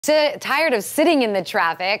Tired of sitting in the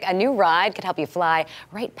traffic? A new ride could help you fly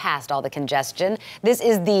right past all the congestion. This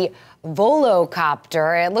is the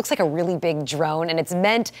Volocopter. It looks like a really big drone, and it's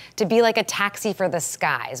meant to be like a taxi for the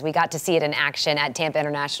skies. We got to see it in action at Tampa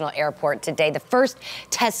International Airport today, the first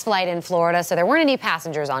test flight in Florida, so there weren't any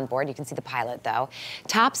passengers on board. You can see the pilot, though.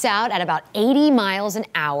 Tops out at about 80 miles an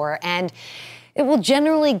hour, and it will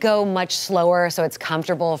generally go much slower, so it's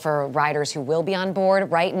comfortable for riders who will be on board.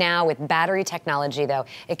 Right now, with battery technology, though,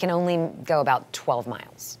 it can only go about 12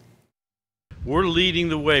 miles. We're leading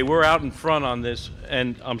the way. We're out in front on this,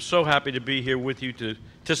 and I'm so happy to be here with you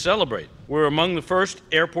to celebrate. We're among the first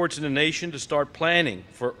airports in the nation to start planning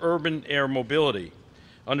for urban air mobility,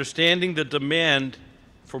 understanding the demand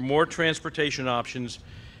for more transportation options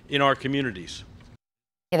in our communities.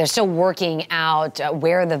 Yeah, they're still working out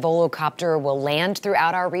where the Volocopter will land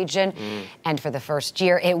throughout our region. And for the first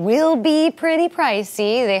year, it will be pretty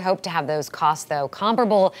pricey. They hope to have those costs, though,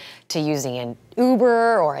 comparable to using an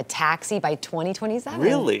Uber or a taxi by 2027.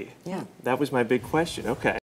 Really? Yeah. That was my big question. Okay.